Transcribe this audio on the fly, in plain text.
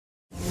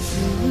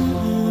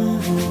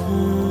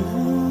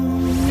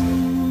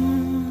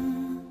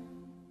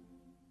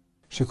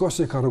Shikoj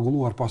se ka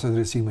rregulluar pas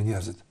drejtësinë me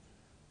njerëzit.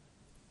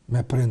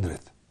 Me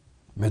prindrit,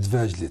 me të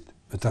vegjëlit,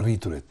 me të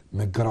rriturit,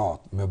 me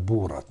gratë, me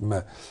burrat,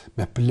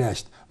 me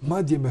pleqt,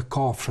 madje me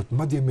kafshët,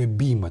 madje me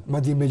bimët,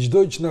 madje me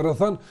çdo gjë që na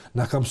rrethon,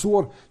 na ka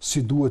mësuar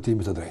si duhet të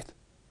jemi të drejtë.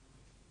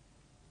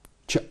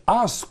 Që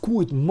as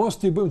kujt mos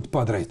t'i bëjmë të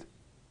padrejtë.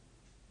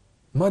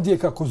 Madje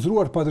ka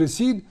konsideruar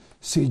padrejtësinë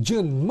si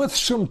gjën më të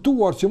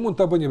shëmtuar që mund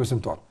ta bëjë një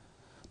besimtar.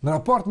 Në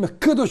raport me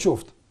çdo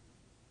qoftë.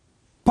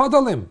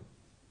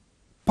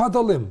 Pa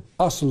dallim,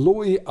 as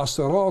lloji, as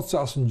race,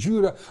 as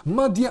ngjyre,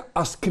 madje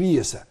as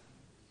krijese.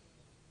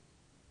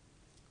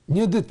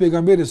 Një ditë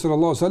pejgamberi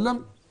sallallahu alajhi wasallam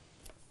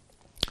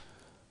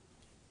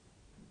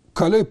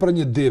kaloi për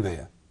një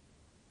deveje.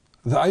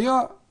 Dhe ajo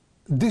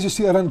disi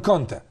si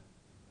rënkante.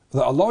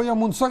 Dhe Allah ja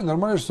mundsoi,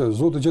 normalisht se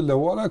Zoti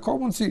xhallahu ala ka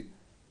mundsi.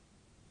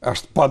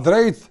 Është pa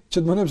drejt që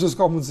të mënim se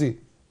s'ka mundsi.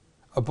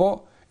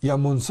 Apo ja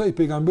mundsoi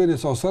pejgamberi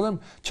sallallahu alajhi wasallam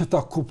që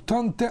ta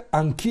kuptonte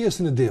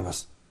ankesën e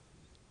devës.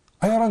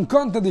 Aja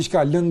rënkante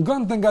diçka,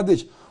 lëngante nga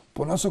diç,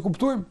 po nëse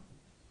kuptojmë.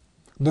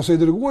 Nëse i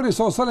dërguari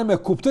sallallahu alajhi wasallam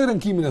e kuptoi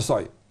rënkimin e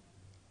saj.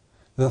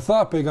 Dhe tha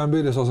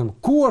pejgamberi sallallahu alajhi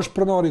wasallam, ku është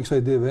pronari i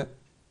kësaj deve?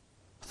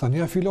 Tha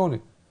ja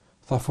filoni.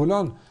 Tha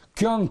fulan,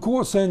 kjo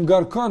anko se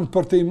ngarkon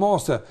për të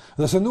imase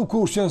dhe se nuk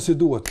ushqen si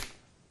duhet.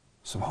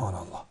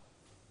 Subhanallah.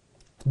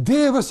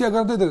 Devës ja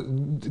garantet,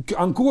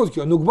 anko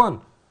kjo nuk ban.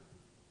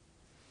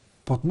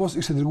 Po të mos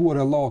ishte dërguar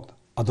e Allahut,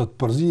 a do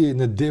të përzihej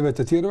në devet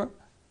e tjerëve?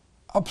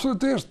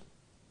 Absolutisht.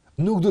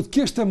 Nuk do të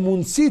kishte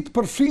mundësi të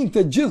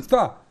përfshinte gjithë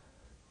këta.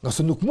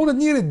 Nëse nuk mundet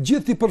njëri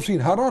gjithë të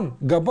përfshin, haron,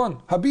 gaban,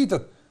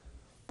 habitet.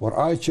 Por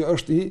ai që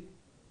është i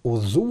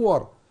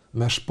udhëzuar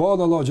me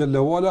shpadën Allahu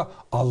xhallahu ala,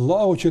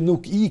 Allahu që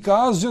nuk i ka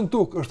asgjë në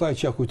tokë, është ai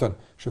që ja kujton.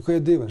 Shikoj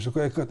e devën,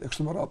 shikoj e këtë, e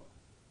kështu me radhë.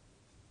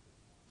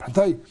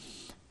 Prandaj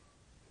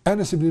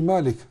Enis ibn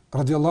Malik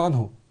radhiyallahu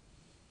anhu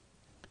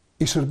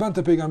i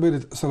shërbente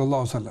pejgamberit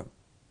sallallahu alaihi wasallam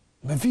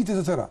me vite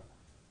të tëra.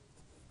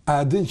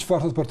 A din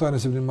çfarë thot për ta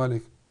Enis ibn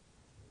Malik?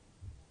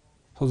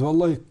 Thot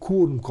vallahi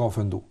kur më ka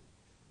ofendu.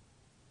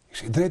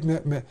 Ishte i drejt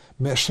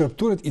me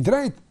shërpturit i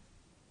drejt.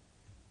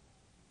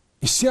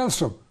 I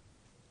sjellshëm.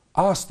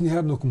 Asë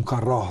njëherë nuk më ka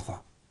rratha.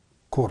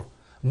 Kur?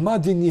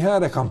 Madje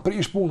njëherë e kam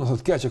prish punë,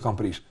 thot keq e kam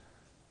prish.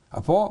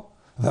 Apo?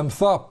 Dhe më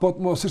tha, po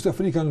të mos ishte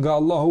frika nga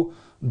Allahu,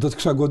 do të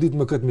kisha godit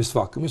me këtë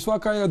misfak.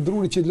 Misfaka e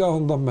druri që të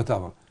lahën ndonë me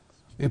tavër.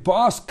 E po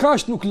asë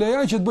kash nuk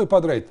lejaj që të bëj pa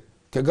drejt.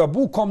 Ke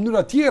gabu ka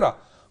mënyra tjera,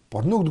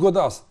 por nuk të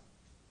godas.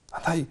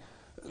 Andaj,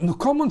 nuk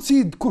ka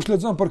mundësi kush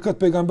lexon për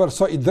këtë pejgamber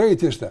sa i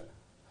drejt ishte.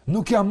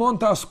 Nuk ja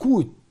monte as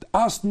kujt,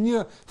 as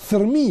një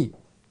thërmi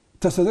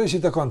të së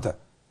drejtit e konte.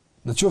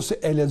 Në qoftë se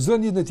e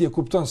lexon jetën e tij e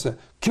kupton se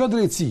kjo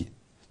drejtësi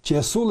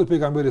që e solli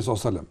pejgamberi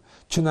sallallahu alajhi wasallam,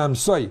 që na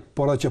mësoi,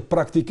 por atë që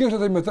praktikisht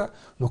atë me të,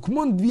 nuk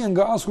mund të vjen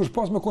nga askush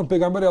pas me kon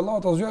pejgamberi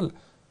Allahut azhjal.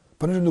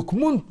 Por nuk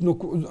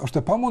është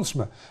e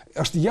pamundshme.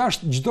 Është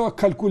jashtë çdo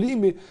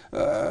kalkulimi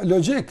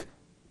logjik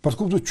për të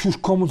kuptuar çush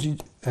ka mundsi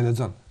e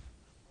lexon.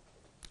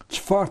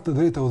 Çfarë të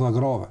drejta u dha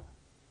grave?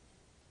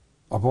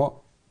 Apo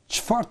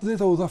çfarë të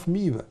drejta u dha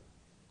fëmijëve?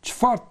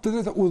 Çfarë të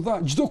drejta u dha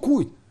çdo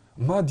kujt?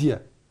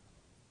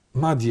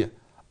 Madje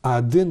a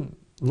din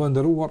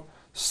vëndëruar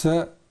se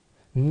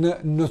në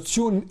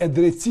nocionin e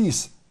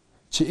drejtësisë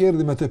që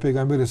erdhi me të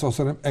pejgamberi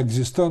sallallahu alajhi wasallam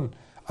ekziston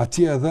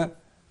atje edhe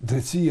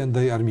drejtësia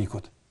ndaj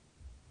armikut.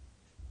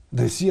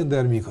 Drejtësia ndaj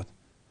armikut.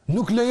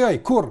 Nuk lejoj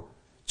kur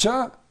që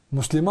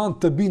musliman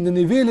të binë në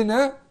nivelin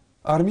e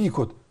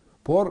armikut,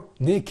 por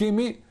ne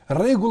kemi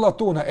rregullat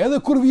tona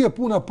edhe kur vije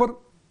puna për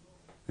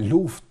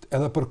luftë,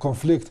 edhe për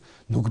konflikt,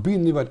 nuk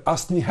binë nivel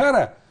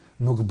asnjëherë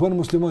nuk bën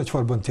muslimani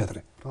çfarë bën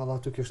tjetri. Pra Allah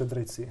ty kishte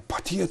drejtësi.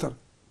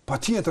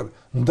 Patjetër,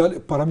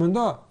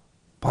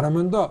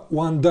 paramendo,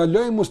 u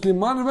ndaloj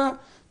muslimanëve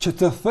që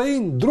të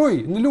thejnë druj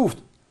në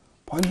luftë.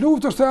 Po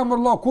luftë është emër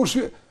Allah,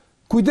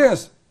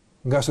 kujdes,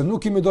 nga se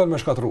nuk kemi dalë me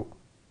shkatru,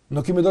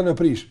 nuk kemi dalë me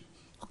prish.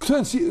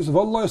 Këto si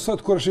vallahi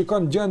sot kur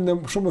shikon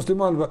gjendën shumë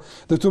muslimanëve,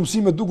 dhe këto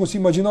mësime dukun si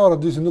imagjinare,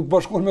 disi nuk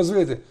bashkohen me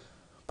vetë.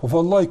 Po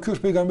vallahi ky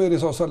është pejgamberi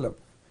sallallahu alajhi wasallam,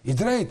 i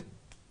drejt.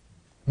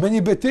 Me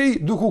një betejë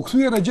duke u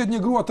kthyer në gjet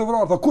një grua të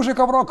vrarë, kush e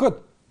ka vrarë kët?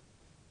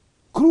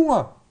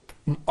 Grua.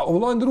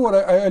 Vëllai ndruar,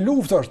 e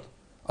luftë është.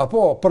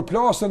 Apo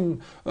përplasën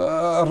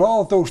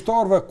rradhë të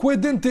ushtarëve, ku e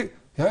din ti?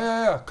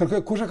 Ja,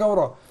 kërkoj kush e ka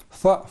vrarë?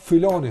 Tha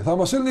filani, tha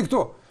mos elni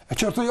këtu. E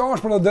çertoi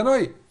jashtë për ta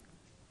dënoj.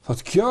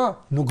 Thot kjo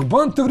nuk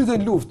bën të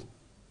vritet në luftë.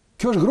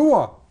 Kjo është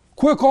grua.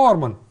 Ku e ka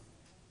armën?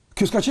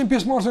 Kjo s'ka qenë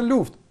pjesëmarrës në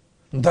luftë.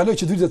 Ndaloj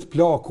që të vritet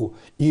plaku,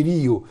 i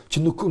riu,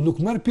 që nuk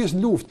merr pjesë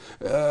në luftë,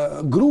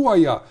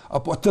 gruaja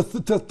apo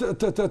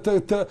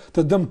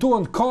të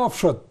dëmtohen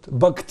kafshët,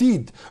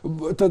 baktit,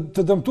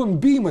 të dëmtohen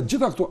bimët,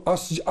 gjitha këto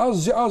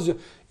asgjë,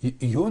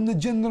 jo në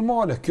gjendje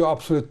normale, kjo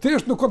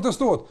absolutisht nuk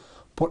kontestohet,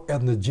 por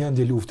edhe në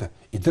gjendje lufte.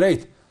 I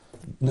drejt,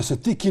 nëse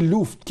ti ki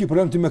luftë, ki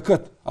problem ti me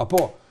kët,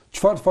 apo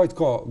çfarë fajt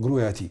ka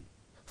gruaja e tij,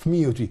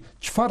 fëmiu i tij,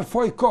 çfarë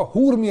fajt ka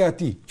hurmia e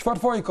tij,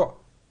 çfarë fajt ka?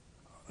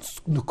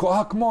 Nuk ka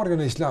hakmarrje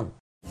në Islam.